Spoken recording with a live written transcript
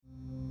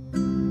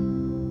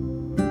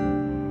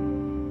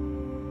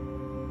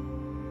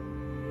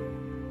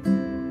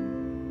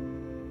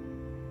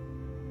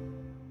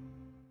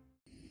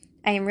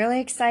I am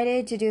really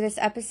excited to do this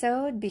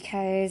episode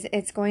because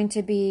it's going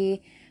to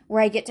be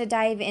where I get to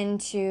dive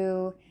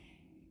into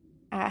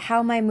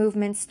how my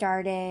movement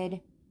started,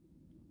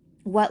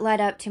 what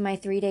led up to my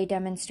 3-day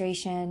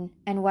demonstration,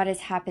 and what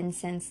has happened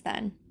since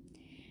then.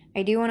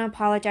 I do want to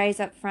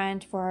apologize up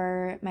front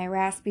for my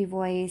raspy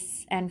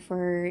voice and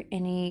for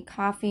any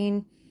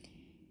coughing.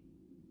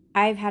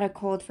 I've had a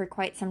cold for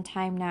quite some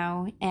time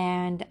now,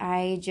 and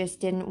I just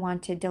didn't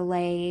want to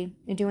delay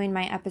doing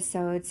my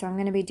episodes, so I'm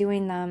going to be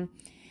doing them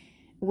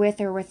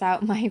with or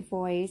without my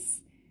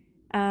voice.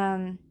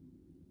 So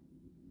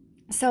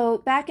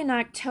back in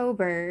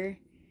October,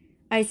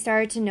 I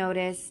started to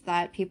notice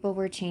that people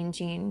were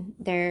changing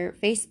their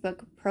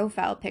Facebook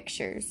profile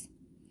pictures.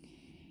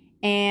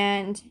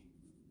 And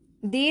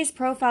these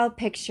profile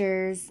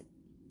pictures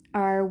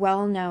are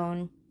well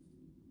known.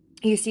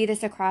 You see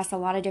this across a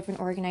lot of different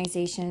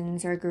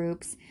organizations or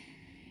groups,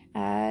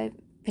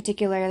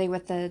 particularly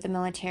with the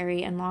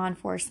military and law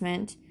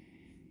enforcement.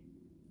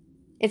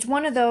 It's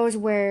one of those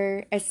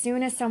where as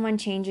soon as someone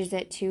changes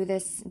it to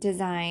this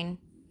design,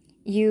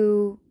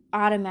 you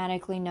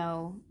automatically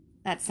know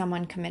that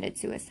someone committed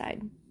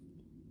suicide.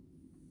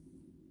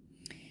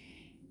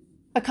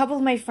 A couple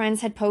of my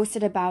friends had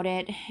posted about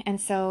it,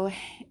 and so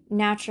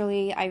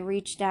naturally I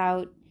reached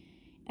out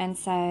and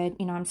said,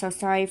 I'm so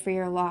sorry for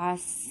your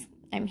loss.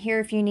 I'm here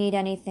if you need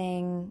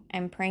anything.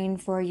 I'm praying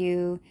for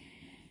you,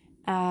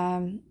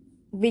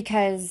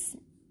 because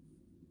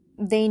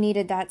they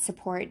needed that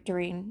support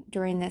during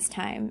this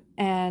time.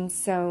 And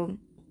so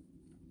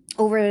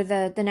over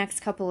the next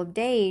couple of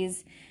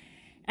days,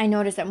 I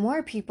noticed that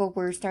more people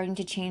were starting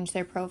to change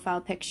their profile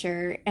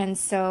picture. And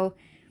so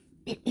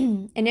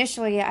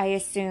initially I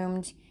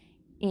assumed,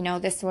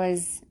 this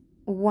was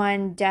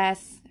one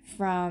death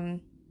from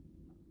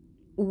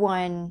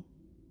one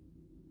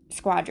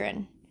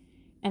squadron.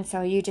 And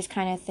so you just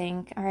kind of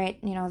think, all right,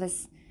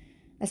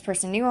 this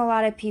person knew a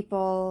lot of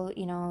people,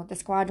 the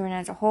squadron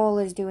as a whole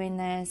is doing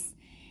this.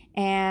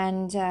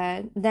 And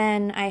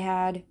then I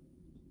had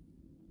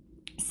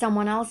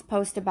someone else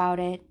post about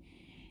it,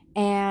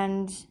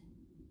 and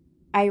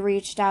I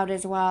reached out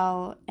as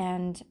well,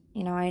 and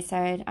I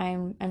said,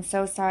 I'm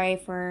so sorry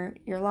for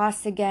your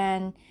loss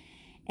again.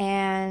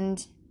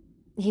 And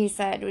he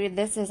said,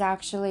 this is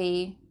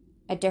actually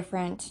a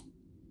different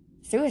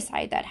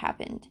suicide that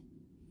happened.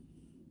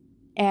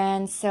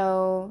 And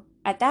so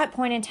at that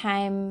point in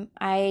time,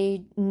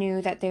 I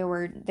knew that there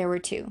were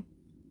two.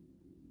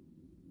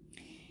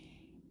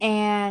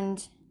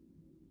 And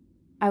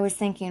I was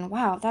thinking,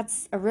 wow,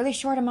 that's a really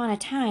short amount of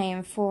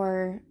time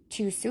for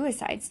 2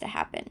 suicides to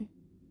happen.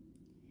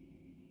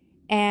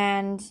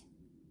 And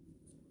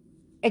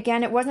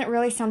again, it wasn't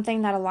really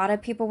something that a lot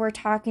of people were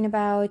talking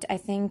about. I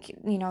think,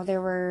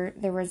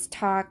 there was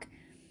talk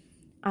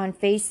on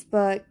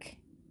Facebook,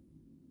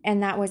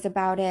 and that was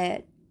about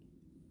it.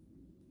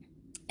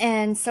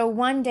 And so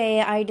one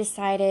day I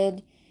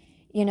decided,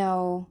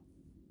 to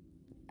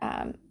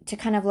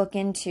kind of look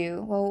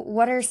into, well,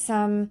 what are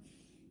some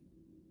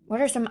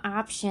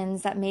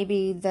options that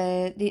maybe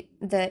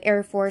the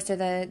Air Force or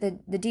the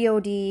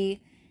DoD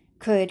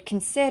could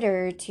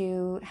consider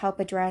to help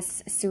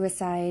address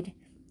suicide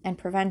and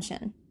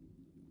prevention.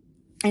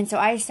 And so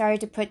I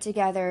started to put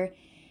together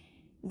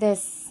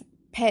this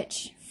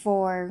pitch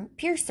for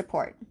peer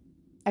support,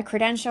 a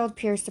credentialed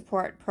peer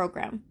support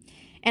program.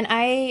 And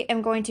I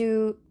am going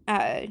to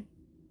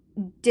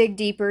dig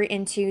deeper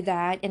into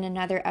that in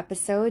another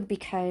episode,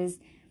 because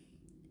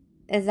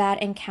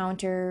that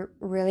encounter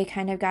really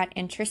kind of got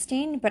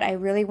interesting, but I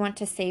really want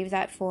to save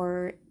that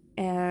for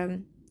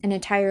an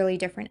entirely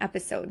different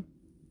episode.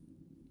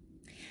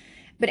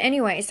 But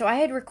anyway, so I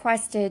had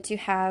requested to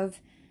have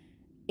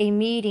a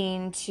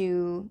meeting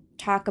to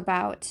talk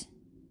about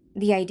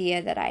the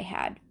idea that I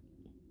had.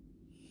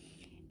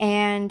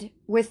 And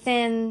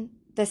within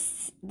the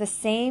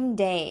same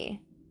day,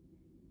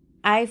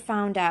 I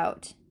found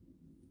out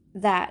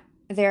that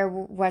there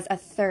was a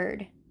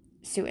 3rd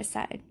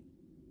suicide.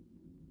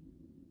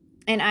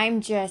 And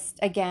I'm just,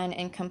 again,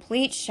 in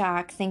complete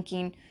shock,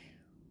 thinking,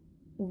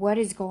 what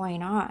is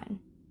going on?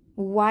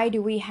 Why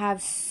do we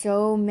have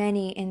so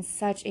many in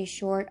such a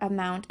short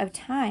amount of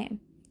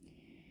time?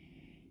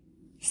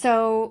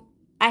 So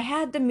I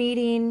had the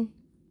meeting,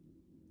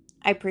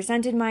 I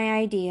presented my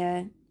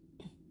idea,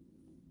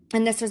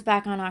 and this was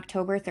back on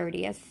October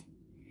 30th.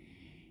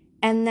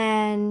 And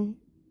then,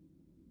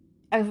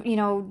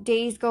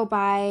 days go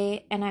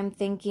by, and I'm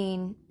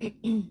thinking,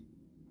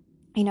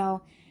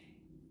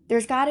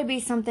 there's got to be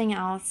something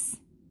else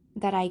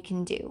that I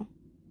can do.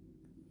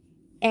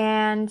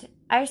 And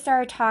I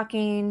started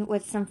talking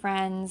with some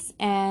friends,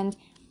 and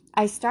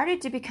I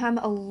started to become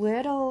a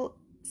little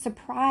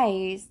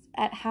surprised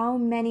at how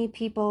many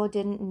people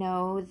didn't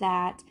know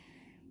that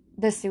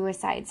the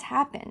suicides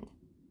happened.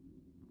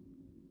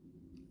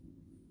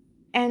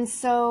 And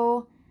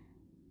so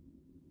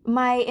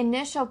my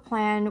initial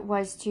plan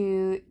was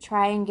to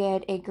try and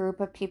get a group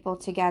of people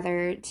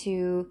together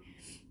to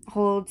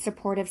hold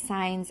supportive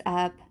signs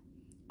up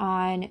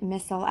on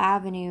Missile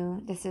Avenue.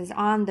 This is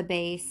on the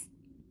base.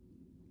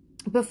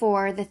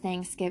 before the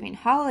Thanksgiving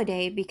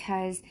holiday,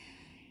 because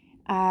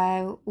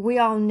we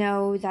all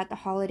know that the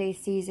holiday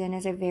season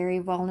is a very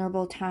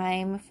vulnerable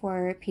time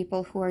for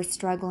people who are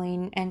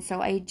struggling. And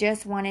so I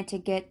just wanted to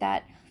get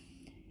that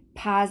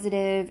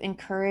positive,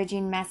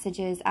 encouraging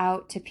messages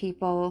out to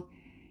people,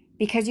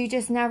 because you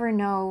just never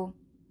know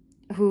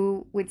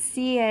who would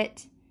see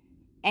it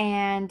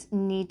and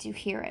need to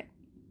hear it.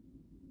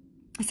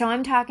 So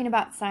I'm talking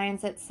about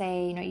signs that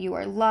say, you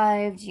are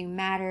loved, you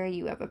matter,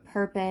 you have a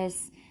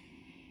purpose.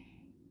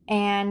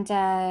 And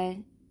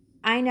I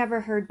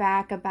never heard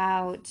back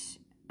about,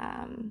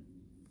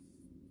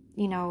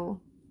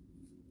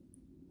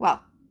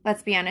 well,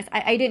 let's be honest,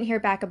 I didn't hear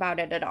back about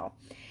it at all.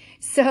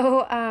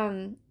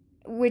 So,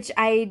 which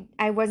I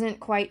wasn't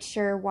quite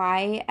sure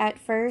why at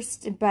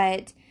first,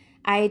 but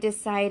I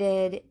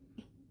decided,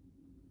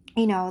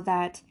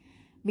 that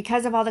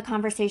because of all the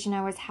conversation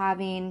I was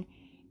having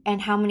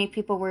and how many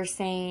people were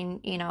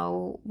saying,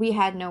 we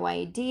had no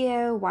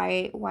idea,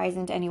 why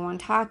isn't anyone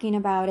talking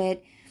about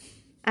it,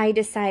 I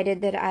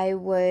decided that I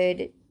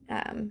would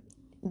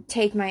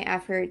take my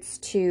efforts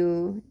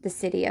to the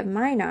city of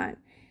Minot.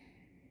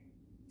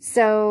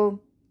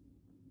 So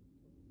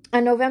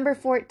on November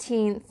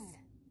 14th,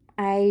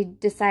 I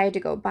decided to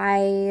go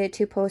buy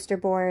 2 poster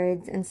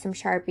boards and some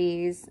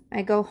Sharpies.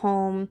 I go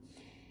home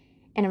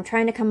and I'm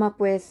trying to come up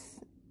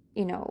with,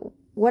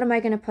 what am I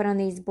going to put on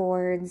these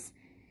boards,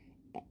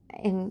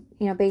 and,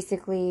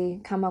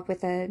 basically come up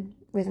with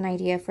an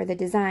idea for the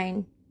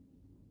design.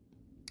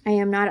 I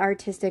am not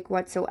artistic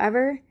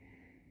whatsoever.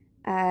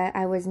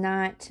 I was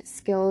not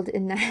skilled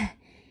in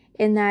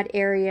that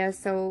area,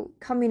 so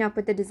coming up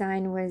with the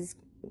design was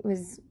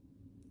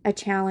a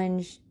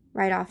challenge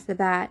right off the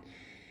bat.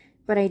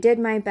 But I did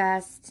my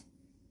best,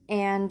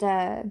 and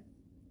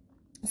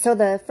so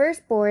the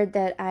first board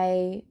that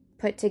I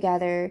put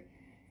together,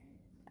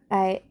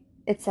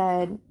 it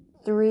said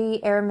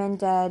 3 airmen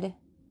dead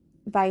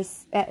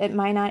at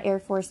Minot Air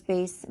Force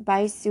Base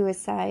by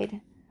suicide,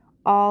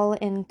 all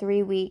in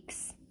 3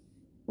 weeks.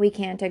 We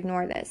can't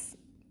ignore this.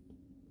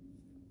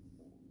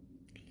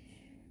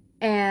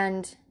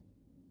 And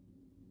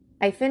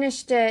I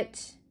finished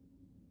it,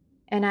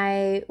 and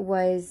I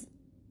was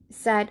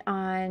set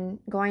on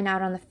going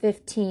out on the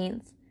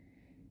 15th.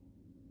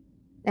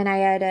 And I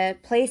had a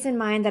place in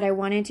mind that I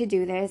wanted to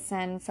do this.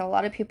 And so a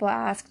lot of people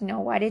asked,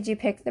 why did you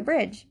pick the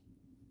bridge?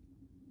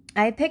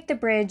 I picked the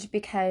bridge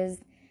because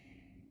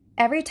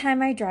every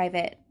time I drive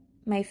it,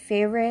 my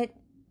favorite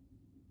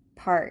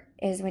part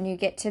is when you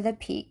get to the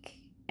peak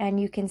and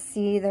you can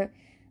see the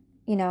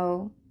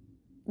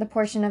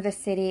portion of the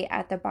city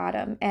at the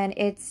bottom. And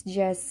it's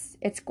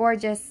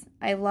gorgeous.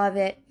 I love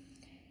it.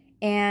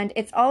 And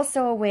it's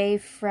also away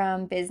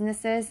from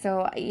businesses.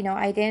 So,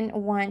 I didn't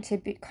want to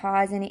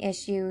cause any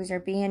issues or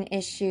be an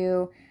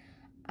issue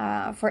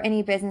for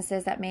any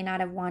businesses that may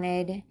not have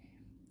wanted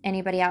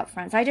anybody out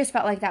front. So I just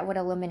felt like that would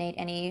eliminate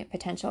any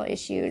potential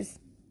issues.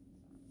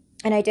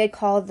 And I did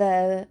call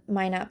the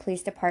Minot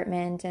Police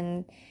Department,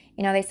 and,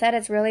 they said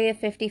it's really a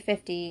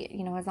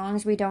 50-50. As long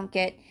as we don't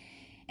get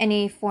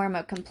any form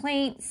of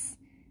complaints,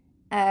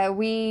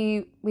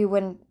 we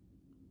wouldn't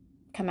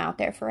come out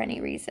there for any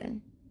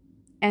reason.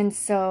 And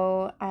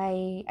so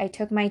I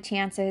took my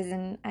chances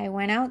and I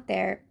went out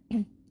there.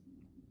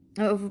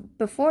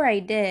 Before I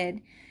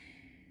did,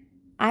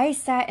 I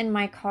sat in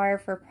my car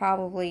for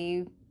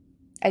probably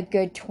a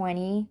good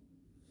 20,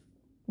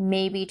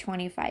 maybe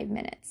 25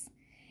 minutes.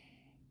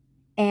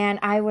 And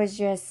I was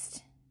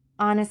just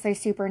honestly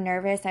super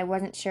nervous. I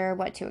wasn't sure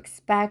what to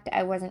expect.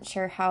 I wasn't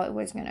sure how it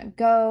was going to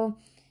go.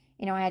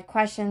 I had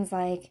questions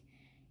like,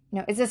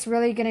 is this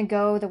really going to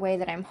go the way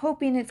that I'm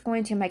hoping it's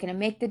going to? Am I going to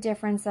make the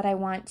difference that I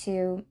want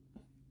to?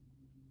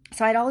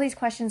 So I had all these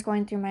questions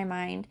going through my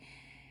mind,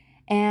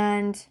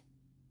 and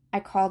I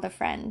called a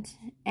friend,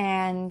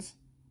 and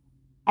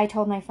I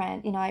told my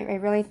friend, I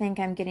really think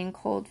I'm getting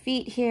cold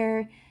feet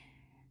here.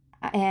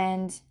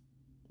 And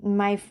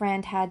my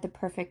friend had the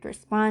perfect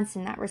response,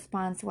 and that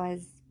response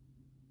was,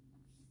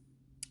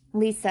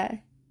 Lisa,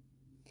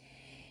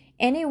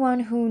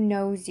 anyone who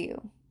knows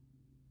you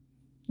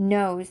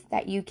knows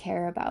that you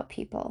care about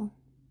people,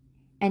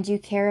 and you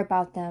care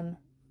about them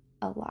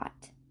a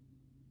lot.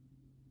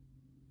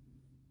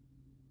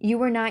 You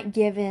were not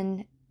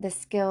given the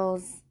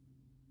skills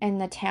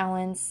and the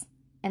talents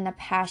and the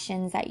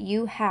passions that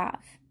you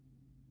have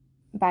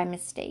by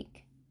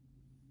mistake.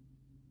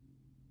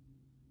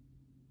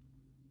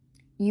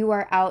 You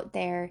are out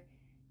there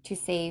to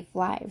save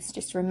lives.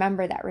 Just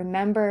remember that.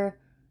 Remember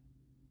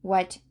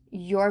what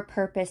your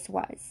purpose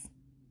was.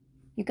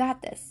 You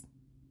got this.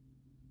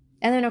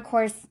 And then, of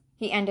course,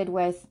 he ended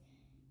with,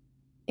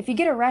 if you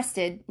get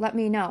arrested, let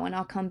me know and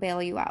I'll come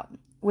bail you out,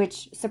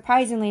 which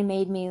surprisingly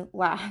made me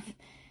laugh.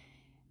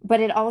 But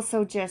it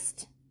also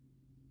just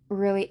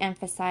really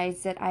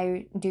emphasized that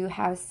I do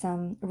have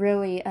some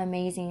really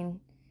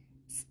amazing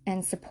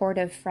and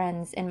supportive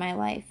friends in my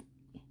life.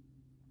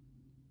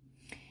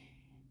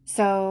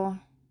 So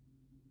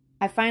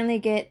I finally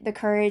get the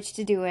courage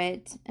to do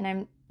it. And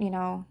I'm,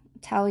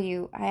 tell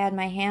you, I had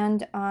my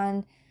hand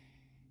on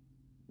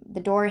the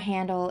door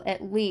handle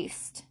at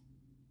least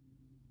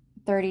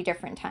 30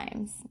 different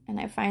times. And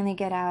I finally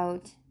get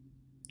out,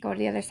 go to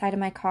the other side of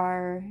my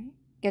car,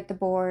 get the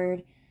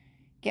board,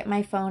 get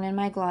my phone and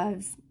my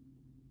gloves,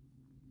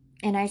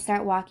 and I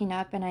start walking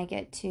up and I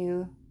get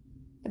to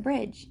the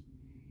bridge.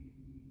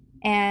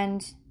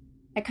 And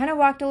I kind of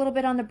walked a little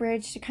bit on the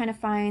bridge to kind of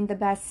find the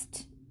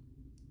best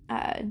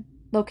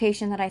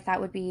location that I thought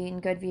would be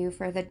in good view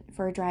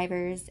for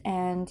drivers.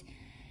 And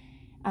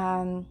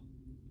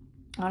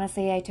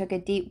honestly, I took a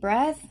deep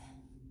breath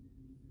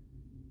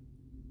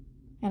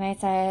and I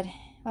said,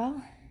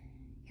 well,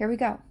 here we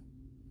go.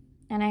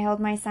 And I held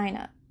my sign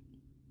up.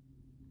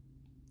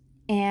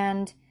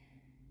 And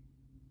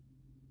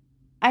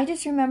I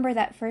just remember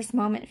that first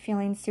moment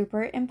feeling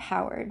super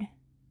empowered,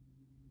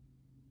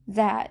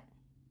 that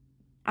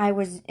I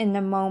was in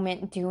the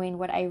moment doing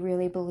what I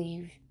really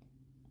believed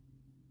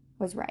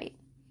was right.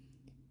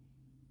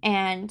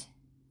 And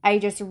I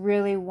just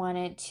really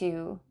wanted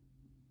to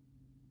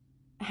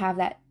have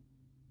that,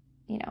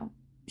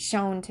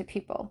 shown to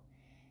people.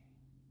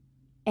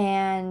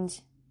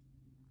 And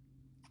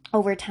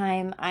over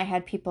time, I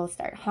had people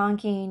start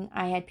honking.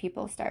 I had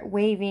people start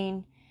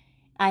waving.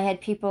 I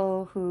had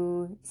people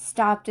who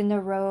stopped in the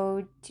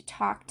road to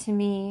talk to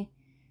me,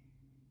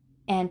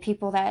 and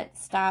people that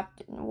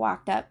stopped and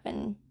walked up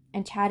and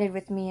chatted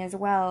with me as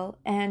well.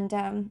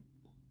 And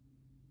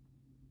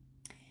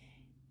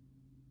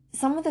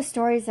some of the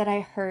stories that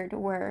I heard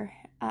were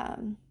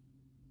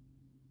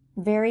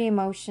very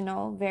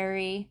emotional,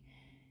 very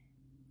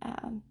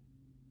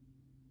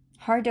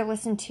hard to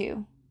listen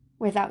to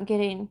without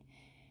getting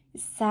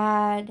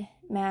sad,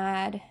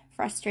 mad,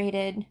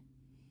 frustrated,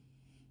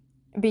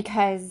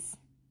 because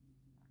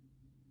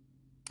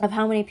of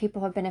how many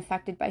people have been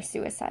affected by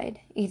suicide.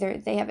 Either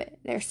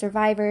they're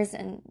survivors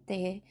and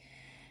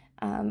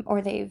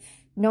or they've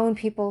known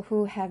people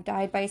who have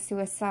died by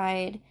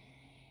suicide.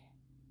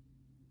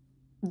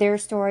 Their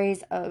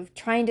stories of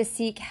trying to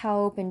seek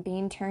help and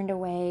being turned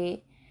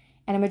away.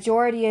 And a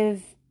majority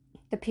of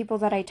the people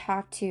that I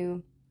talked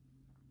to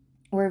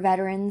were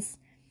veterans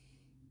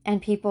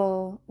and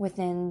people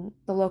within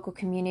the local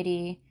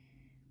community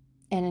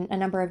in a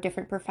number of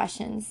different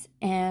professions.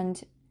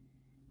 And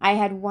I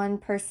had one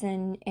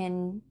person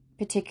in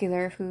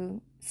particular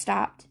who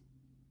stopped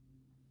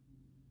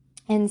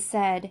and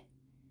said,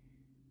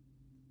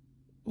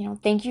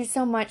 thank you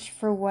so much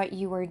for what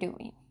you are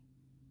doing.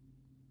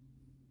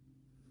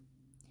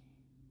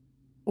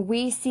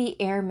 We see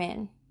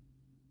airmen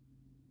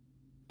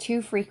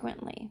too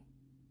frequently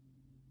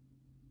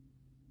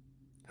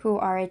who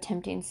are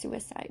attempting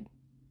suicide.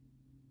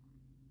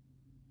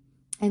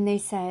 And they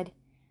said,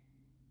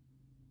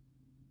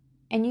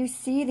 and you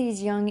see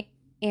these young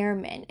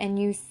airmen and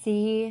you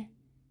see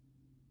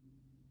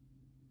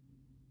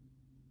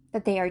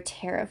that they are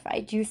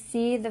terrified. You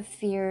see the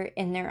fear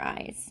in their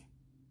eyes.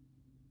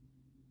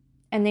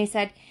 And they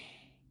said,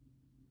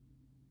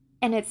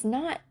 and it's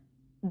not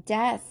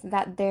death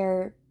that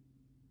they're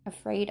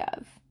afraid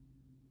of.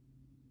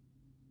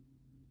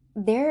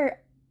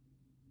 They're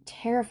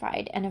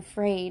terrified and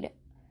afraid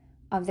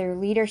of their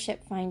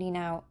leadership finding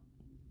out,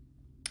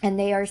 and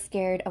they are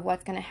scared of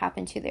what's going to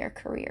happen to their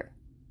career.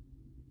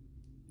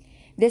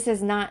 This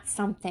is not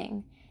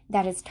something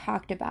that is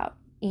talked about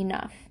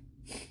enough.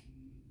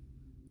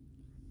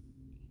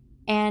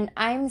 And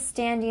I'm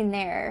standing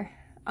there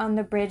on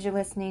the bridge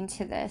listening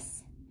to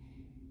this,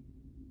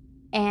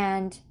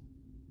 and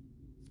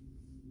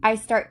I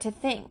start to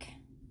think,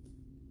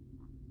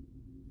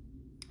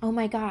 oh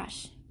my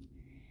gosh,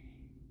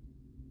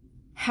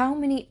 how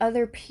many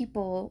other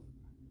people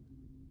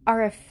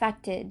are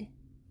affected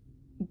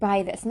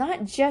by this?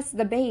 Not just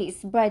the base,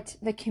 but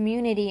the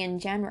community in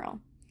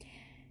general.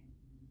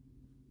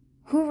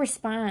 Who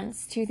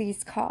responds to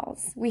these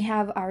calls? We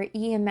have our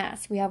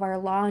EMS, we have our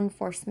law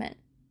enforcement.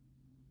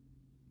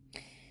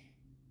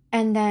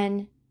 And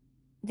then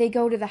they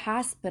go to the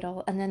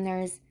hospital, and then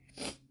there's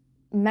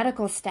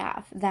medical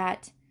staff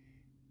that,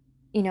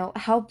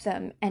 help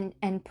them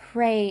and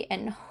pray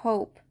and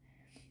hope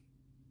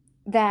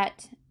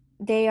that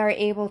they are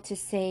able to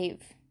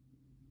save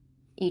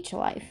each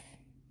life.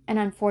 And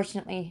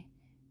unfortunately,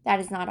 that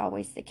is not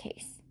always the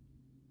case.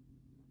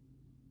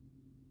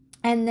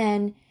 And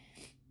then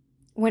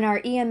when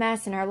our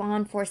EMS and our law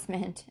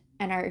enforcement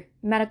and our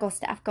medical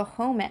staff go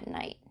home at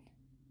night,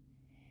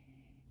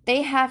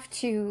 they have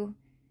to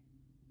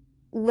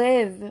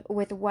live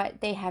with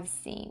what they have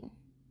seen.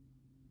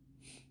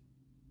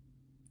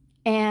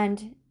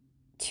 And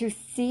to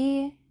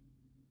see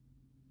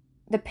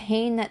the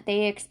pain that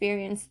they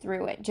experienced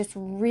through it just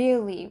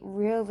really,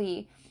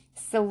 really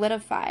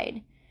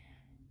solidified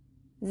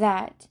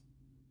that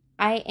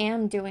I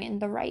am doing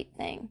the right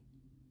thing.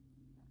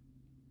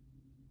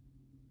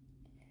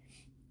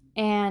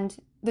 And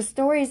the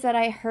stories that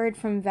I heard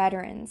from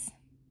veterans,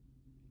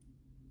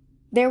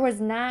 there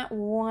was not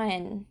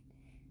one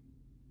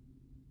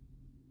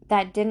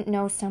that didn't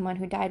know someone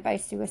who died by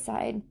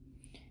suicide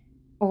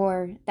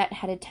or that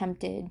had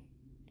attempted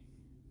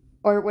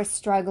or was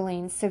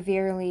struggling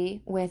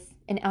severely with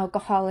an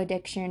alcohol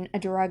addiction, a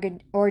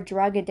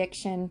drug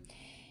addiction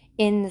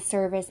in the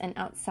service and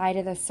outside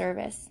of the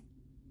service.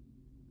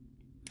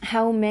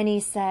 How many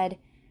said,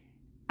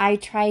 I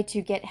tried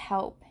to get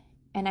help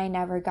and I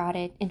never got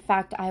it. In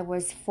fact, I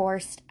was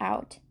forced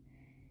out.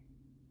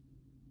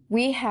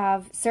 We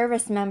have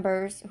service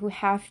members who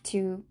have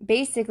to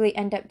basically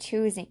end up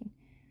choosing.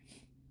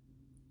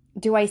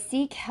 Do I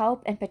seek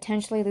help and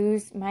potentially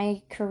lose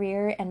my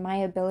career and my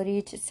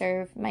ability to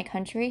serve my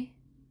country?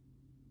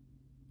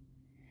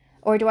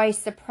 Or do I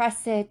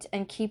suppress it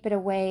and keep it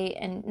away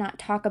and not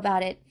talk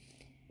about it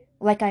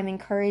like I'm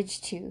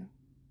encouraged to?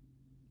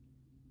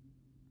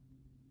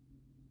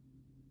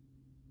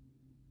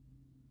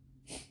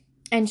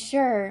 And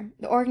sure,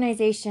 the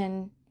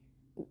organization,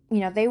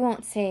 they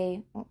won't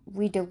say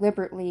we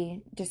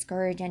deliberately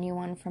discourage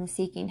anyone from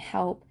seeking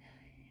help,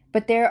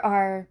 but there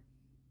are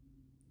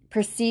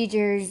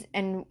procedures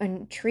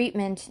and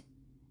treatment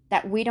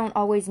that we don't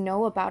always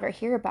know about or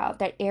hear about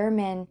that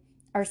airmen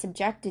are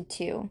subjected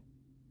to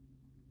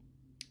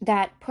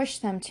that push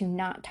them to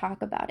not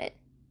talk about it.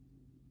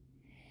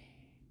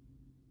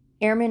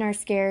 Airmen are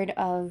scared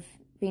of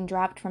being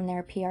dropped from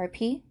their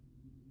PRP.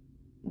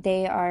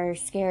 They are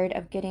scared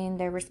of getting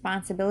their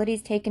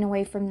responsibilities taken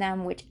away from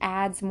them, which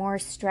adds more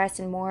stress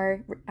and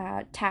more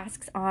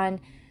tasks on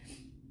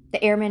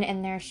the airmen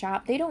in their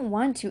shop. They don't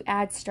want to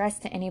add stress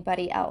to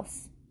anybody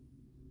else.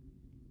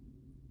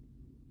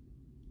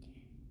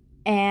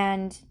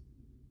 And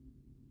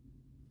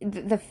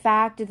the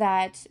fact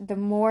that the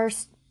more,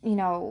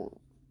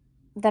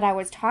 that I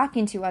was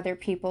talking to other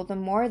people, the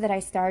more that I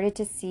started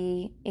to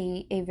see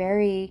a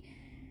very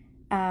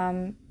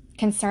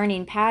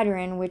concerning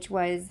pattern, which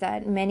was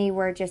that many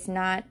were just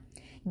not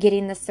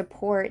getting the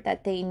support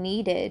that they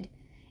needed.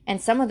 And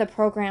some of the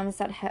programs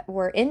that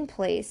were in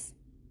place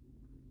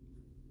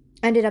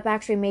ended up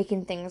actually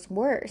making things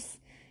worse.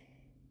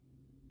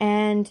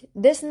 And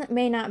this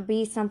may not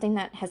be something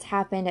that has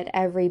happened at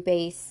every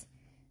base,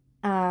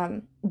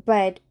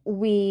 but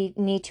we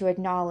need to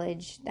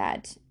acknowledge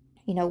that,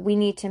 we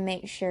need to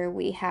make sure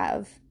we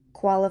have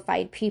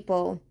qualified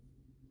people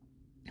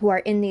who are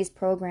in these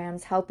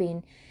programs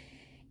helping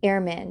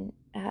airmen.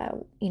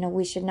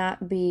 We should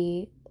not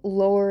be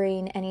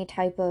lowering any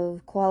type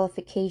of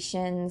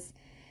qualifications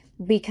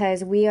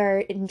because we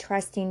are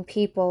entrusting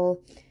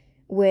people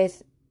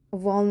with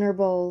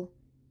vulnerable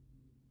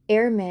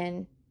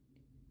airmen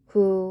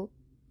who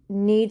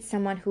need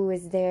someone who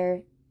is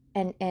there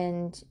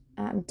and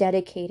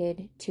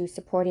dedicated to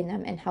supporting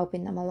them and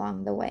helping them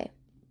along the way.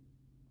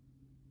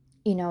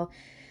 The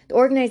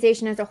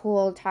organization as a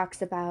whole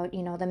talks about,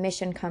 the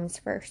mission comes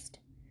first.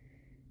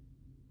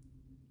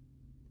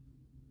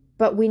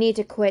 But we need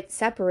to quit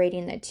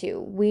separating the two.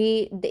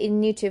 We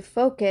need to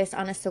focus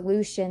on a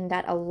solution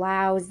that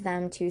allows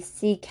them to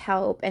seek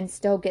help and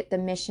still get the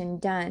mission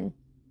done.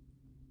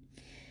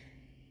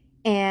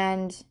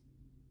 And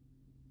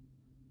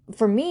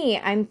for me,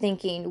 I'm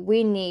thinking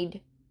we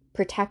need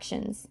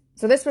protections.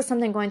 So this was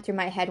something going through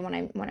my head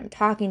when I'm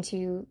talking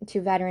to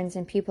veterans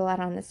and people out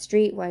on the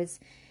street was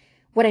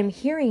what I'm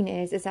hearing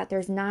is that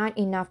there's not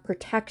enough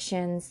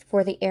protections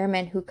for the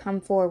airmen who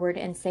come forward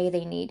and say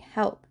they need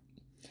help.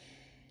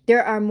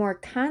 There are more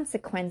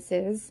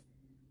consequences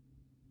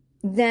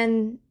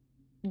than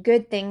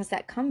good things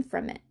that come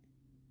from it.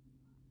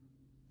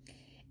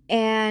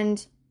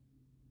 And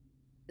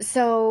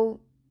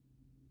so,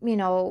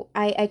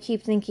 I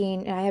keep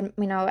thinking,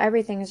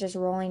 everything is just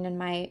rolling in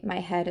my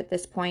head at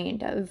this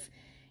point of,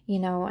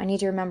 I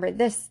need to remember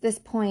this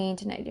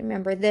point and I need to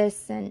remember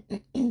this and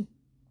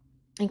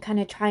and kind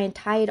of try and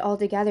tie it all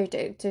together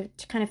to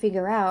kind of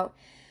figure out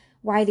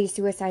why these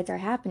suicides are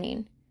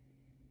happening.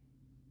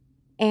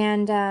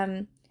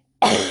 And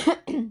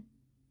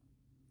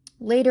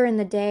later in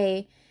the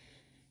day,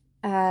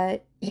 the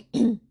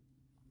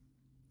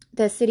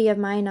city of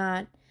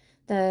Minot,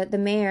 the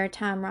mayor,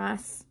 Tom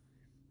Ross,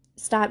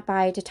 stopped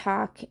by to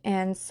talk.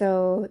 And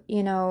so,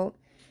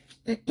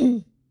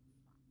 he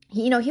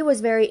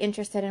was very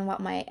interested in what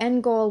my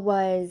end goal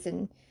was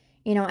and,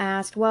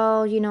 asked,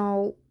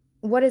 well,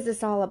 what is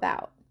this all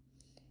about?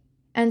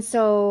 And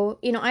so,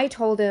 I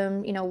told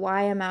him,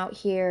 why I'm out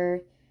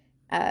here,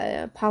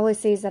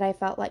 policies that I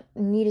felt like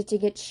needed to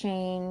get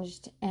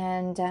changed.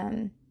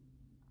 And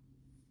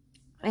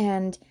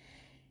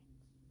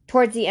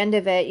towards the end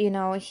of it,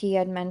 he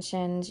had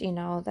mentioned,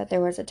 that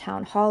there was a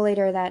town hall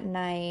later that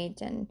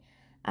night and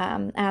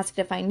asked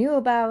if I knew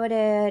about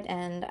it.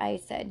 And I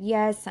said,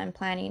 yes, I'm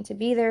planning to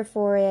be there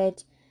for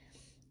it.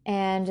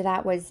 And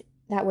that was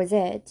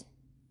it.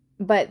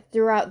 But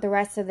throughout the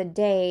rest of the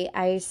day,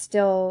 I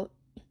still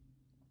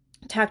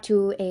talked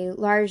to a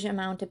large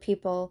amount of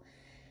people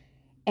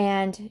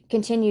and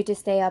continued to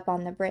stay up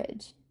on the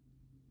bridge.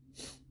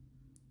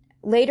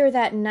 Later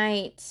that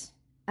night,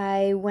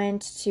 I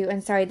went to,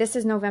 and sorry, this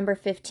is November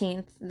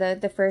 15th,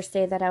 the first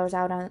day that I was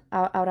out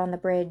on the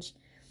bridge.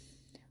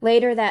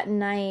 Later that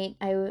night,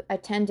 I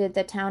attended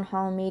the town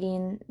hall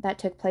meeting that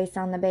took place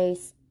on the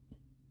base.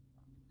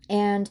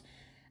 And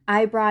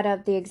I brought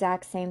up the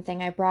exact same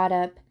thing. I brought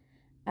up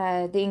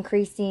the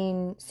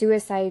increasing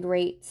suicide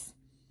rates,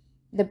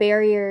 the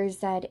barriers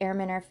that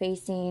airmen are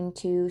facing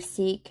to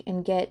seek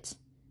and get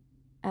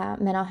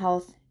mental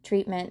health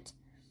treatment,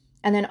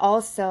 and then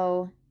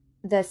also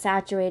the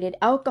saturated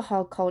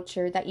alcohol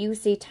culture that you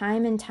see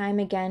time and time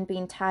again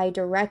being tied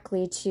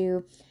directly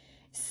to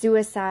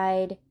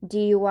suicide,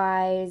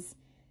 DUIs,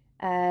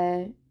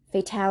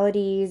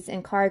 fatalities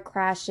and car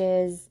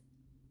crashes,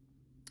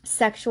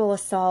 sexual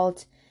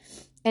assault,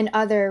 and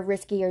other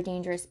risky or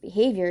dangerous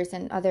behaviors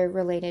and other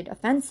related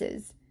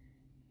offenses.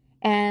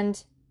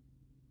 And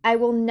I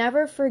will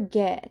never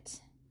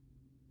forget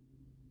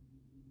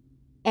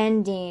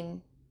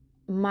ending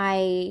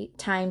my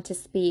time to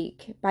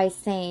speak by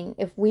saying,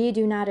 if we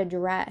do not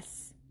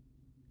address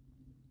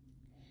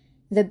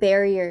the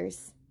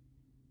barriers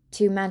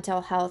to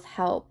mental health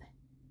help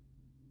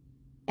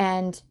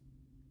and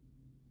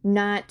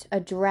not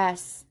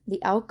address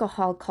the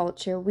alcohol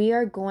culture, we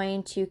are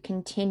going to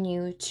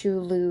continue to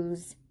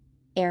lose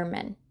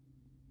airmen.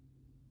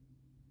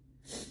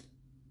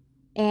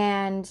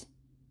 And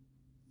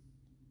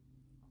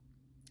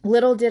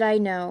little did I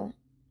know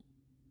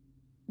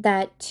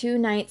that 2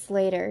 nights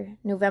later,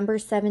 November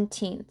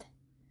 17th,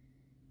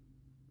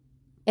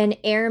 an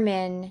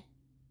airman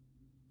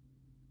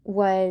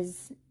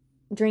was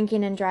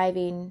drinking and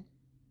driving,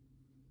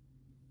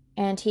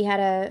 and he had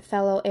a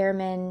fellow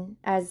airman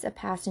as a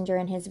passenger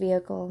in his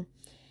vehicle.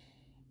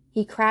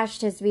 He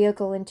crashed his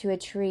vehicle into a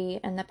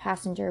tree, and the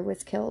passenger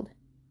was killed.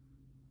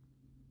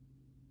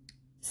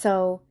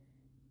 So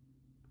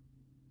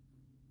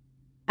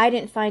I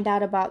didn't find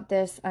out about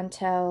this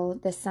until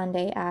the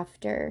Sunday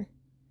after.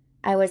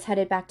 I was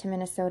headed back to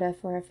Minnesota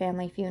for a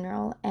family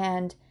funeral,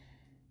 and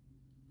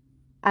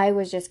I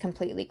was just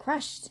completely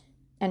crushed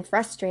and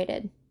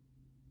frustrated.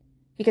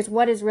 Because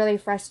what is really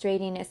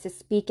frustrating is to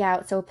speak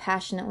out so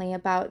passionately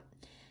about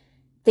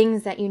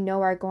things that you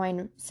know are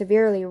going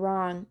severely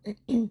wrong,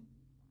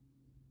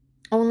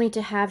 only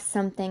to have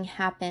something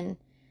happen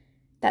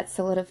that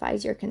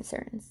solidifies your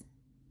concerns.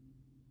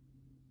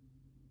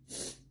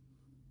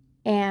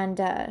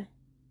 And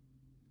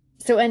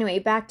so anyway,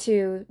 back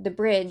to the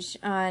bridge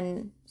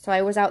so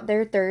I was out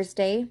there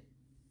Thursday,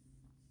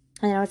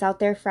 and I was out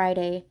there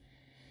Friday,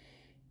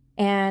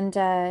 and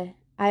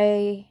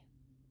I'm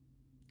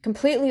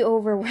completely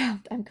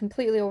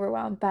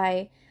overwhelmed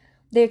by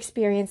the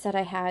experience that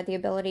I had, the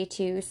ability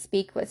to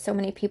speak with so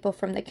many people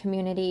from the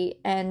community,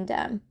 and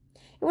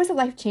it was a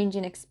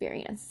life-changing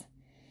experience.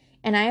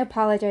 And I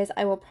apologize,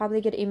 I will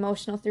probably get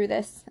emotional through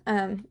this,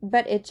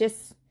 but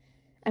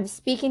I'm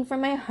speaking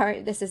from my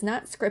heart. This is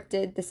not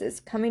scripted. This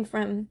is coming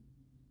from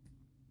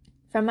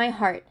my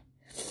heart.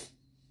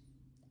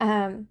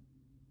 I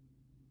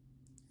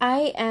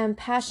am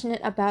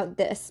passionate about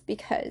this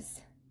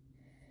because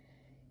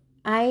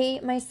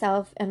I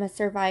myself am a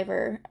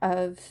survivor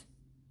of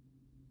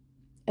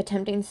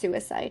attempting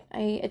suicide.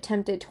 I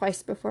attempted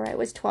twice before I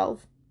was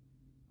 12.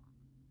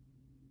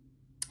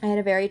 I had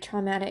a very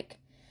traumatic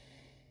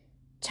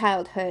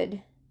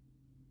childhood.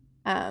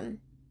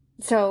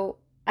 So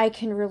I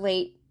can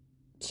relate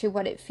to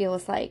what it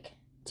feels like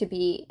to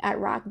be at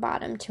rock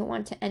bottom, to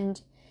want to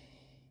end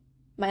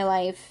my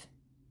life,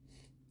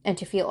 and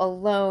to feel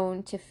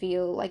alone, to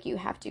feel like you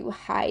have to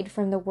hide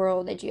from the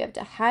world, that you have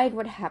to hide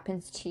what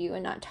happens to you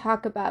and not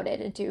talk about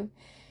it, and to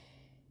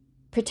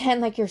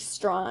pretend like you're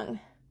strong,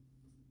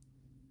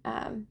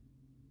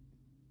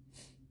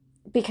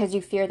 because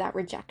you fear that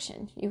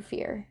rejection. You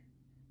fear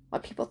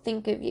what people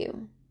think of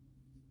you.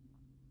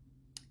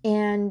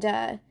 And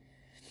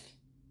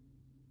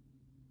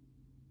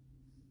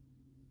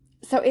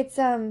so it's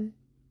and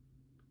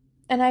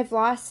I've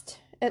lost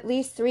at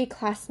least 3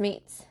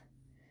 classmates.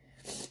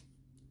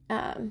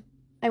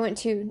 I went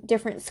to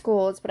different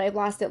schools, but I've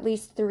lost at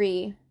least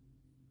 3.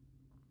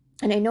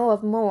 And I know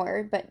of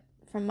more, but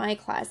from my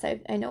class,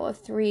 I know of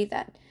 3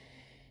 that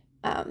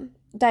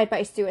died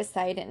by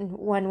suicide, and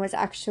one was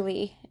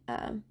actually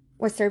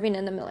was serving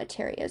in the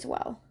military as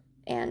well.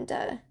 And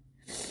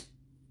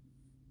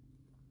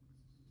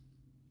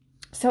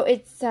so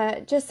it's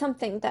just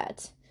something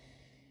that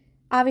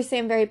obviously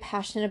I'm very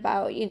passionate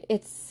about.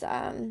 It's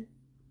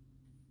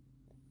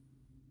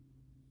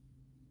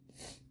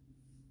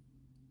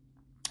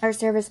our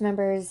service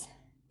members,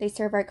 they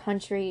serve our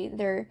country.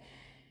 They're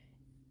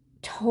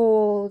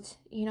told,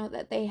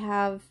 that they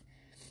have,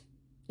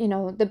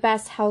 the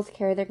best health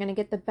care. They're going to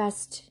get the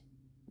best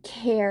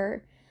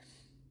care.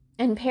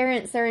 And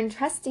parents are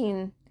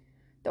entrusting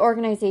the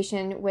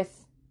organization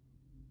with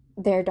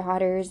their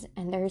daughters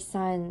and their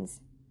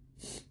sons.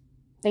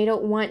 They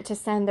don't want to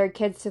send their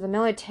kids to the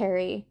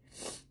military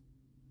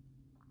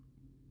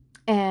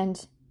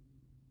and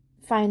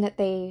find that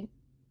they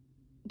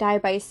die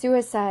by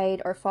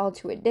suicide or fall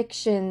to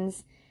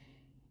addictions.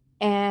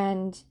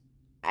 And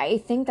I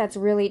think that's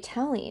really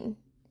telling.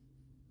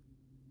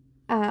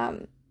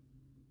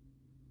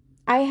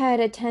 I had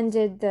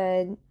attended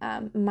the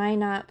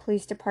Minot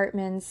Police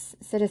Department's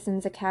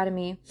Citizens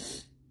Academy,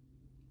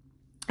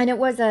 and it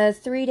was a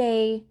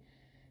 3-day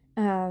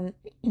I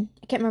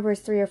can't remember if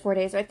it was 3 or 4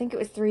 days, but I think it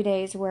was 3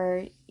 days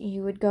where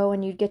you would go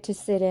and you'd get to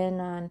sit in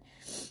on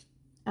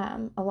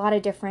a lot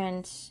of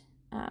different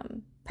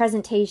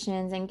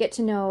presentations and get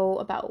to know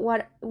about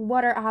what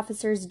our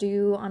officers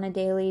do on a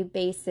daily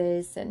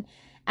basis and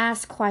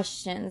ask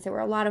questions. There were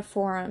a lot of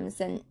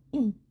forums, and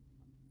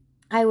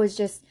I was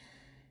just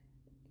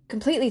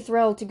completely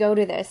thrilled to go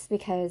to this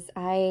because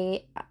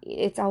I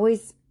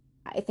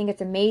think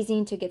it's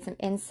amazing to get some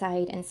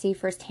insight and see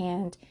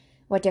firsthand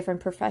what different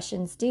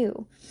professions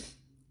do.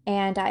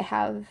 And I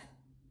have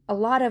a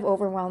lot of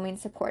overwhelming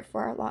support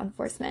for our law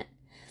enforcement.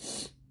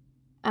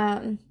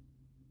 And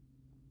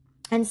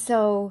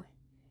so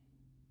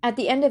at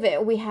the end of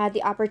it, we had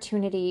the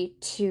opportunity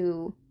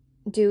to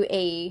do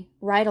a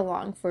ride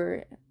along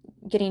for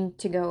getting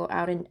to go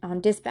out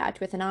on dispatch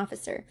with an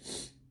officer.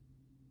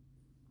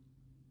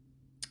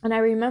 And I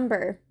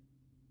remember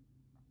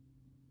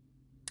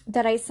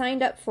that I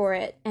signed up for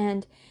it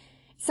and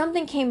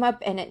something came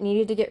up and it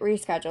needed to get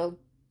rescheduled.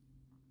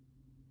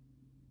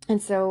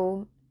 And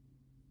so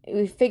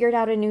we figured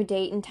out a new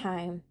date and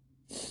time.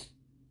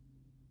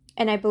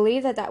 And I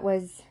believe that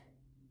was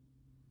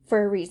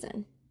for a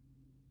reason.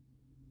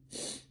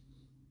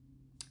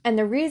 And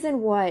the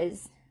reason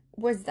was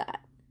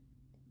that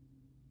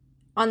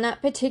on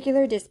that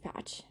particular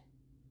dispatch,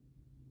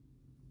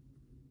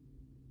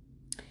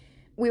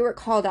 we were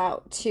called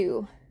out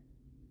to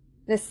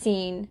the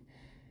scene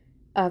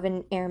of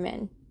an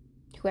airman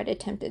who had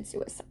attempted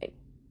suicide.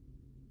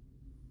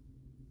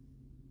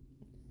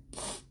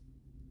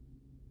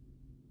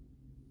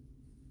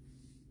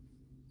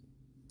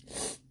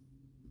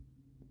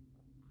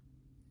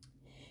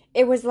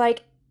 It was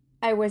like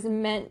I was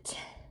meant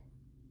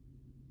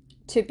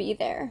to be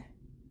there.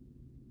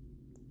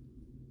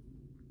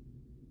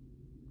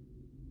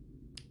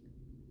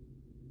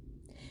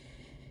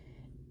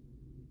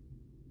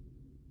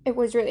 It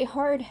was really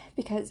hard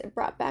because it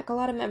brought back a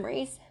lot of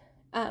memories.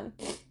 But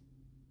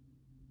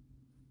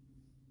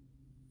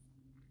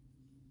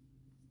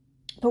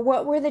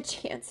what were the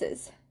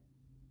chances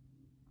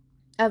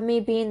of me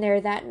being there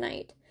that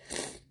night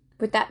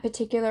with that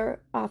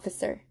particular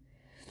officer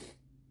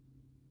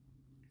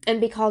and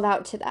be called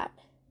out to that?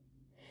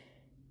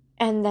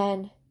 And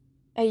then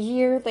a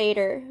year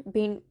later,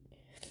 being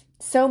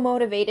so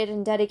motivated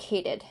and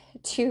dedicated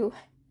to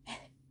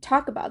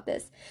talk about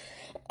this.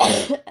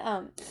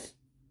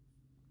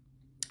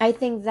 I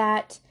think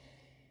that,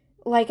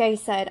 like I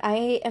said,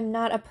 I am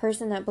not a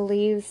person that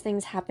believes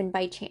things happen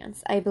by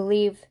chance. I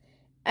believe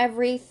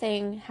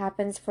everything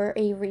happens for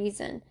a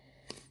reason.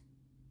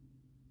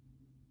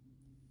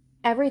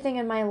 Everything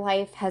in my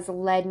life has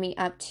led me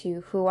up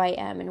to who I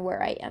am and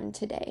where I am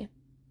today.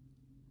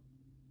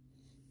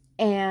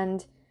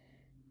 And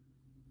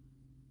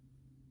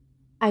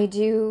I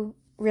do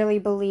really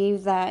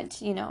believe that,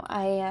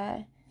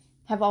 I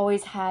have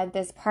always had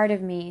this part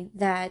of me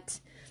that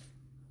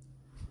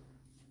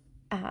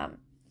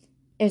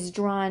is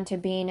drawn to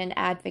being an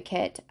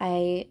advocate.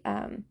 I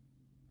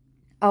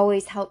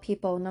always help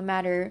people no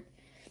matter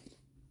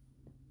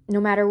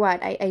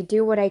what. I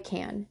do what I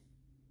can.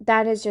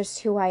 That is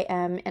just who I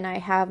am, and I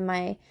have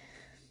my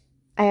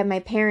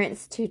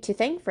parents to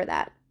thank for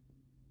that.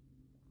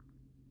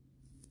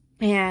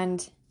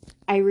 And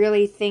I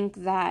really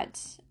think that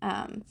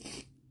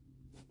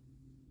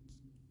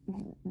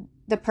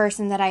the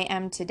person that I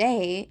am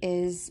today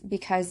is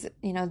because,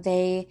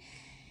 they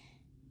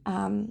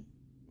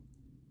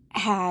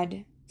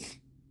had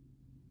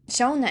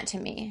shown that to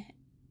me.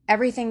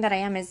 Everything that I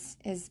am is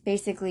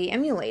basically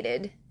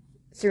emulated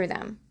through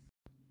them.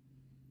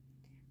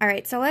 All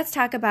right, so let's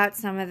talk about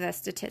some of the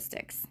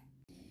statistics.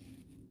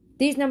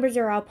 These numbers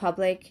are all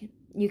public.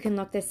 You can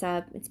look this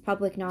up. It's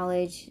public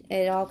knowledge.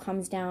 It all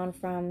comes down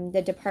from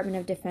the Department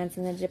of Defense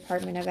and the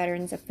Department of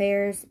Veterans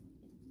Affairs.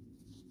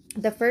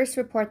 The first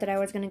report that I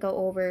was going to go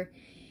over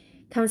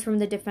comes from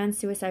the Defense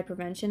Suicide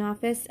Prevention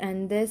Office,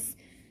 and this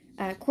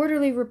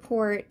quarterly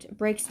report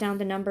breaks down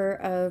the number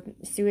of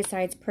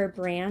suicides per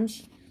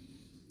branch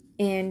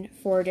in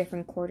 4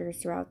 different quarters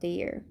throughout the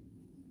year.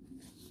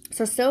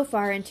 So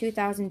far in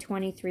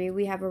 2023,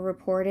 we have a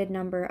reported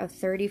number of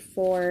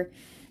 34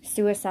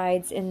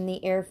 suicides in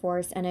the Air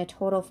Force and a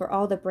total for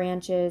all the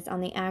branches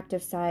on the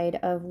active side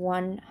of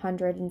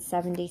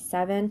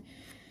 177.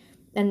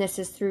 And this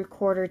is through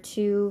quarter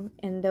 2,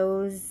 and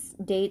those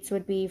dates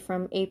would be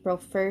from April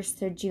 1st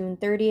through June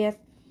 30th.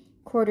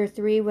 Quarter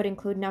 3 would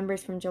include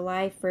numbers from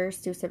July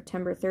 1st through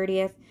September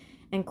 30th,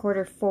 and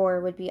quarter 4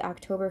 would be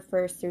October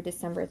 1st through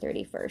December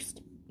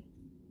 31st.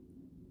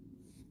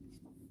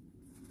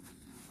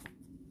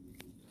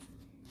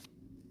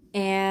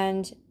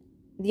 And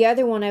the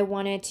other one I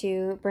wanted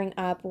to bring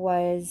up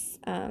was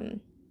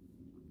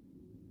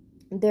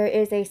there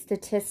is a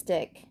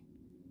statistic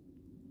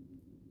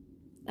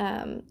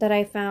that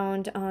I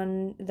found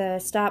on the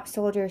Stop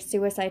Soldier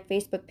Suicide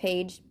Facebook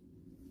page.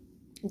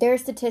 Their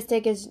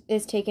statistic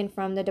is taken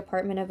from the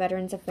Department of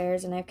Veterans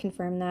Affairs, and I've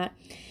confirmed that.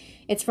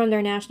 It's from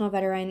their National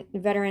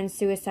Veteran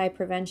Suicide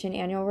Prevention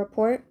Annual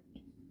Report.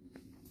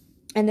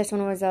 And this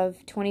one was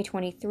of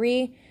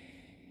 2023.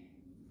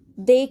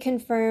 they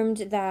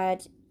confirmed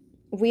that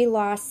we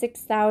lost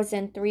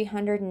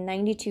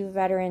 6,392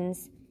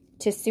 veterans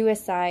to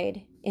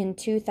suicide in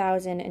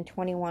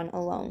 2021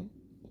 alone.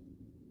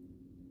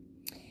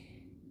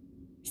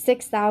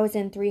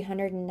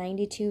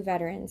 6,392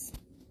 veterans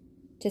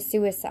to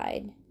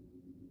suicide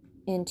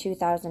in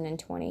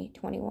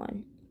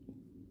 2021.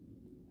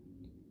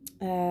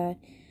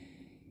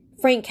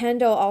 Frank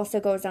Kendall also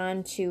goes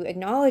on to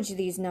acknowledge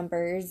these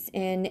numbers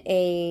in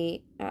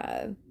a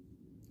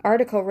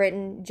article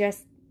written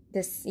just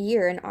this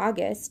year in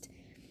August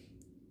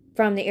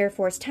from the Air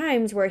Force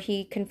Times, where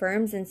he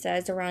confirms and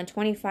says around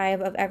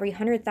 25 of every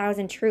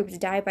 100,000 troops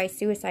die by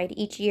suicide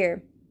each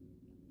year.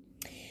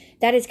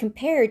 That is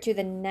compared to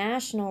the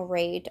national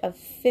rate of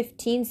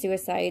 15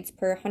 suicides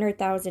per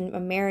 100,000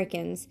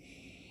 Americans,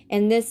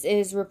 and this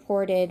is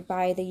reported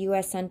by the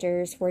U.S.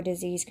 Centers for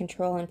Disease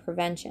Control and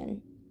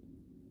Prevention.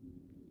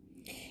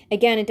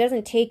 Again, it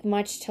doesn't take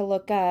much to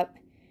look up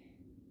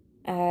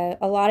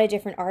a lot of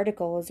different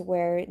articles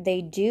where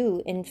they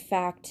do, in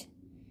fact,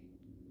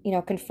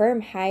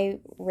 confirm high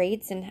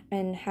rates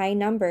and high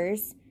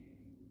numbers,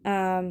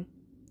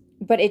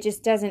 but it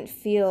just doesn't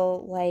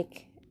feel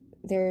like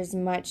there's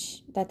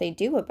much that they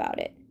do about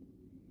it.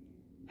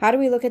 How do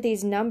we look at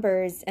these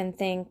numbers and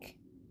think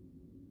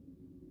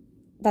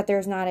that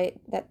there's not a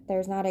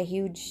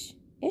huge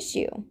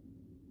issue?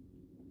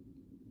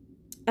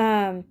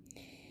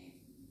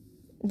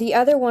 The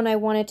other one I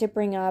wanted to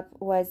bring up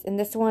was, and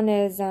this one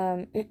is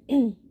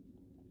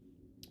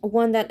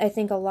one that I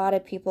think a lot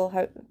of people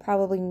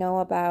probably know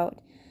about.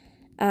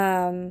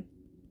 Let's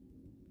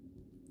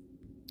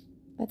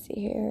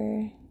see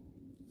here.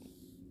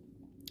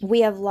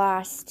 We have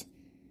lost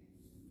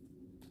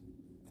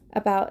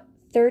about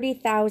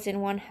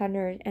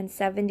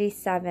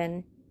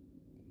 30,177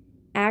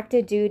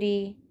 active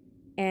duty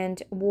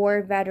and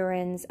war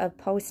veterans of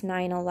post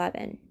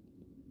 9/11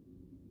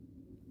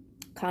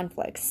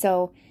 conflicts.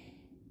 So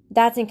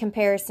that's in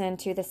comparison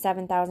to the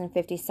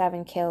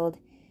 7,057 killed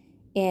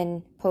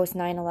in post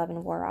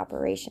 9/11 war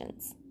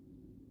operations.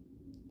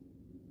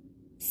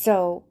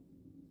 So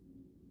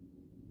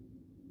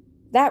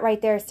that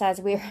right there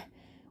says we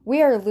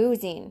are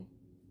losing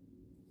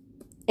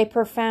a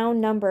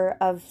profound number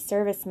of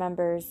service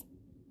members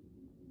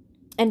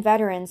and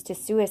veterans to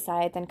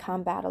suicide than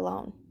combat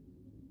alone.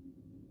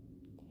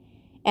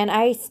 And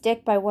I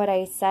stick by what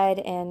I said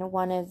in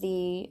one of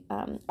the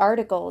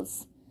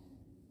articles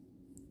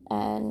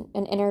and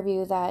an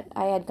interview that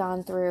I had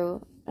gone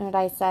through. And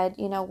I said,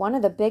 one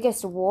of the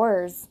biggest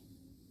wars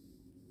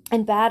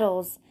and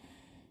battles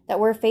that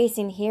we're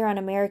facing here on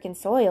American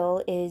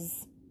soil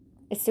is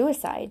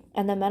suicide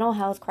and the mental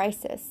health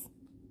crisis.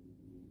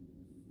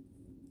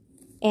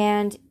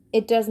 And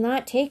it does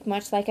not take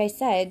much, like I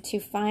said, to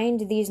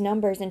find these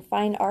numbers and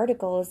find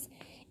articles.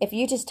 If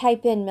you just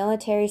type in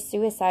military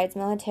suicide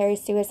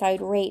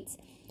rates,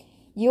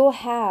 you'll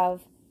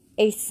have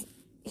a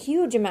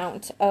huge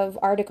amount of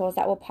articles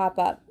that will pop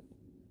up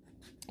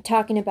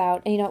talking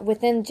about,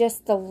 within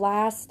just the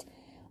last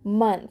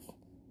month,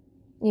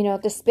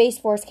 the Space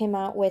Force came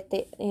out with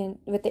the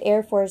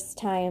Air Force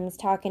Times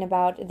talking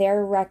about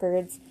their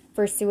records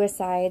for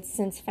suicides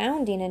since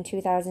founding in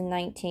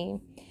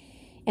 2019,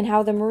 and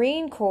how the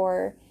Marine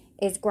Corps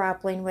is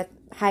grappling with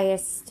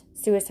highest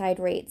suicide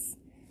rates.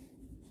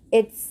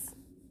 This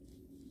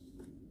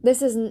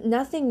is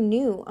nothing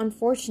new,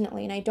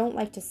 unfortunately, and I don't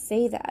like to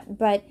say that,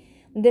 but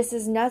this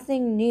is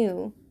nothing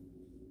new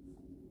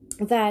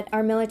that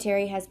our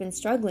military has been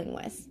struggling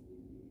with.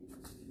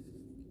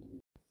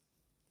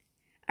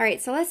 All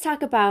right, so let's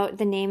talk about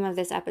the name of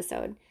this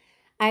episode.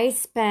 I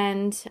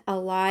spend a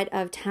lot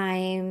of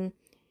time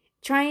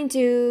trying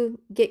to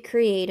get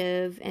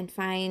creative and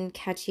find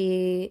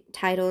catchy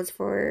titles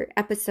for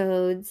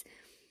episodes.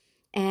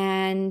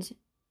 And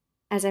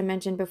as I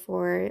mentioned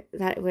before,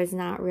 that was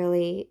not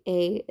really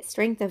a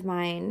strength of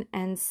mine.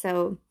 And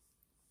so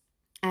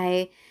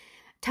I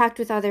talked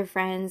with other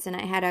friends, and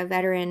I had a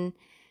veteran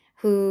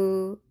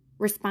who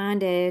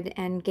responded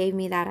and gave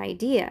me that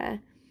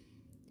idea.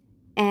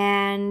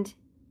 And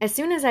as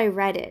soon as I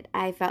read it,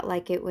 I felt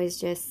like it was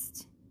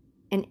just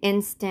an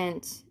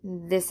instant,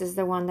 this is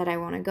the one that I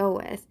want to go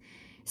with.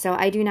 So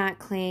I do not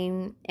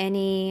claim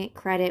any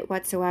credit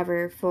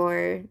whatsoever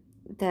for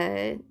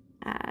the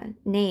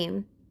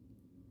name.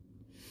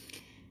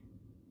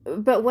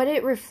 But what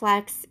it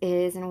reflects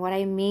is, and what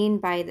I mean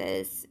by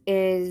this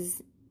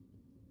is,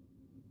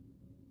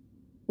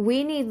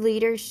 we need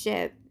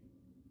leadership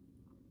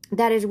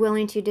that is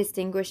willing to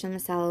distinguish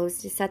themselves,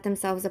 to set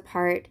themselves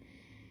apart,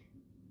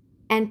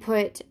 and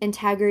put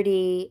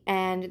integrity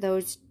and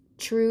those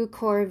true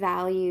core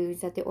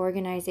values that the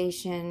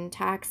organization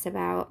talks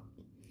about,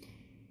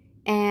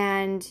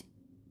 and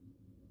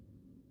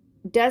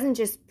doesn't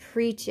just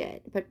preach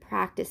it, but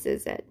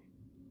practices it.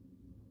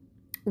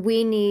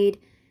 We need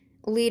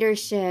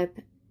leadership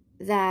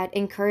that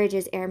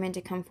encourages airmen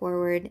to come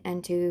forward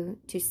and to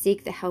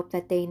seek the help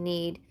that they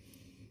need,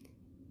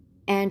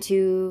 and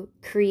to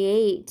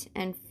create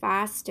and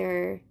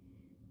foster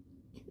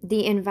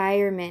the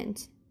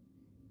environment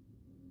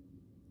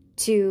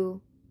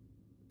to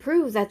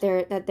prove that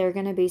they're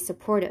going to be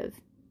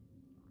supportive.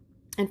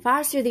 And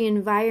foster the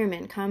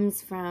environment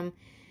comes from,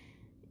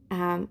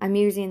 I'm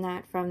using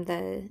that from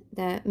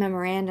the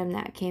memorandum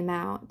that came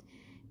out,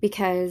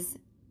 because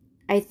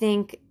I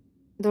think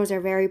those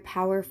are very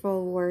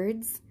powerful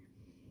words.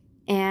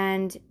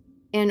 And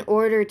in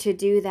order to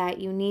do that,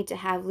 you need to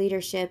have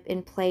leadership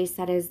in place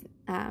that is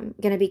going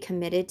to be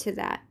committed to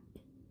that.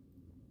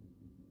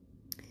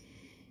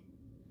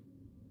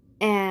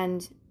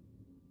 And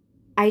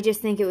I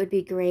just think it would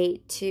be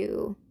great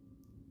to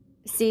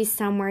see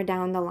somewhere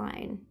down the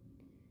line,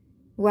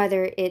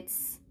 whether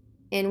it's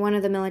in one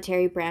of the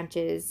military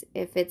branches,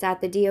 if it's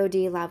at the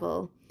DoD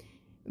level,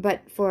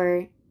 but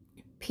for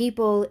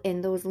people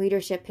in those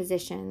leadership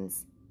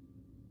positions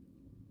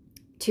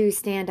to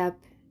stand up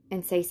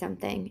and say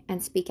something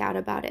and speak out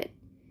about it.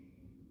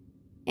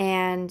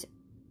 And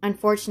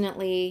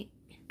unfortunately,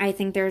 I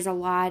think there's a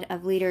lot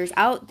of leaders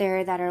out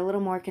there that are a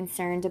little more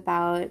concerned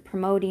about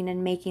promoting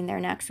and making their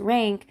next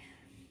rank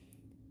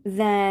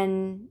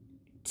than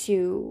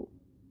to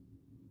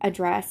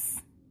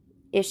address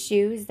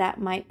issues that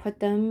might put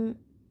them,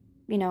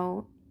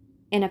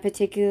 in a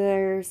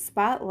particular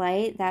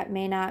spotlight that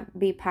may not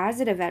be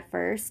positive at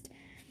first.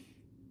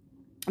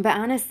 But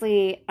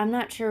honestly, I'm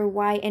not sure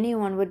why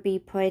anyone would be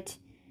put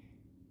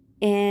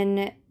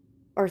in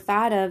or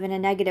thought of in a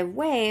negative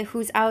way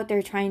who's out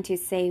there trying to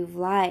save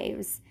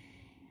lives.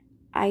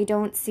 I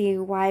don't see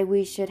why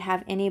we should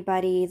have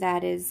anybody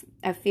that is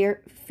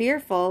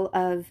fearful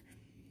of,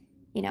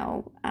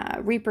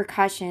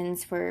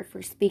 repercussions for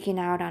speaking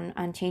out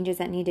on changes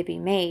that need to be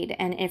made.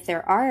 And if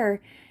there are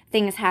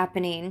things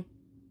happening,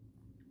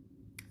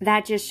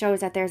 that just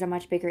shows that there's a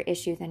much bigger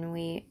issue than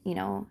we,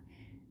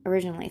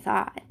 originally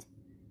thought.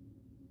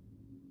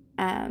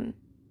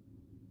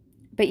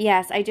 But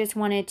yes, I just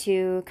wanted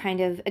to kind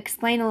of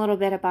explain a little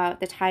bit about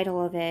the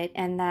title of it,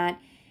 and that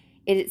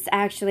it's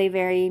actually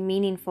very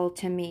meaningful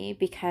to me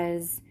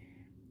because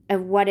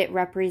of what it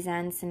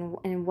represents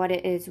and what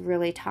it is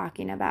really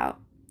talking about.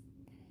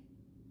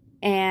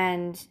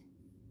 And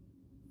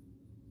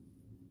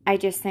I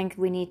just think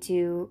we need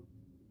to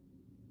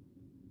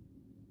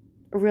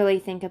really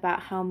think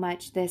about how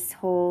much this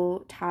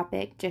whole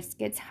topic just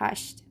gets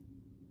hushed,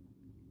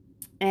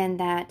 and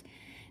that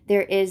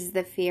there is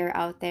the fear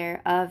out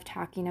there of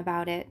talking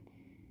about it.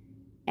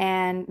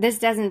 And this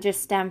doesn't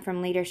just stem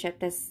from leadership.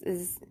 This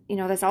is,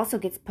 this also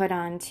gets put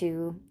on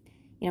to,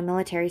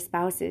 military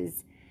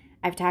spouses.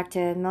 I've talked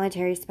to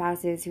military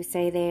spouses who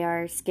say they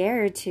are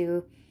scared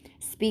to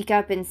speak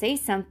up and say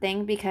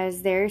something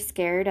because they're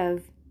scared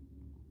of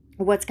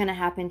what's going to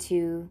happen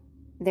to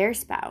their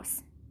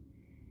spouse.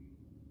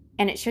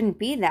 And it shouldn't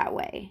be that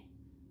way.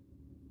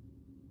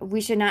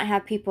 We should not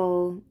have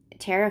people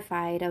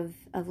terrified of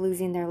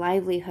losing their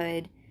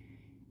livelihood,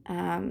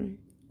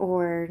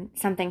 or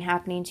something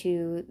happening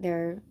to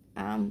their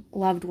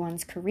loved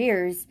ones'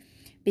 careers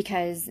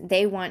because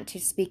they want to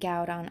speak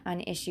out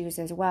on issues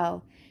as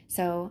well.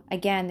 So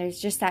again,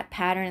 there's just that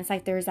pattern. It's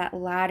like there's that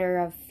ladder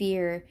of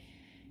fear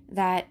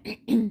that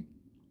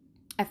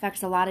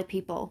affects a lot of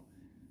people.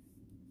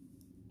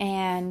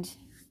 And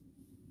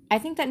I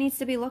think that needs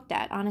to be looked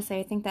at. Honestly,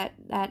 I think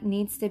that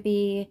needs to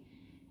be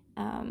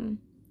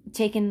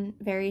taken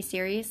very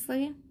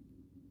seriously,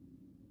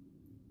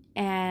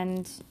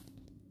 and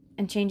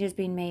changes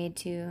being made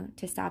to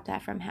stop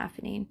that from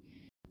happening.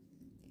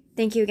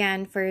 Thank you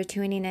again for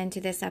tuning in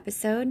to this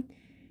episode.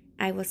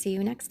 I will see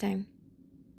you next time.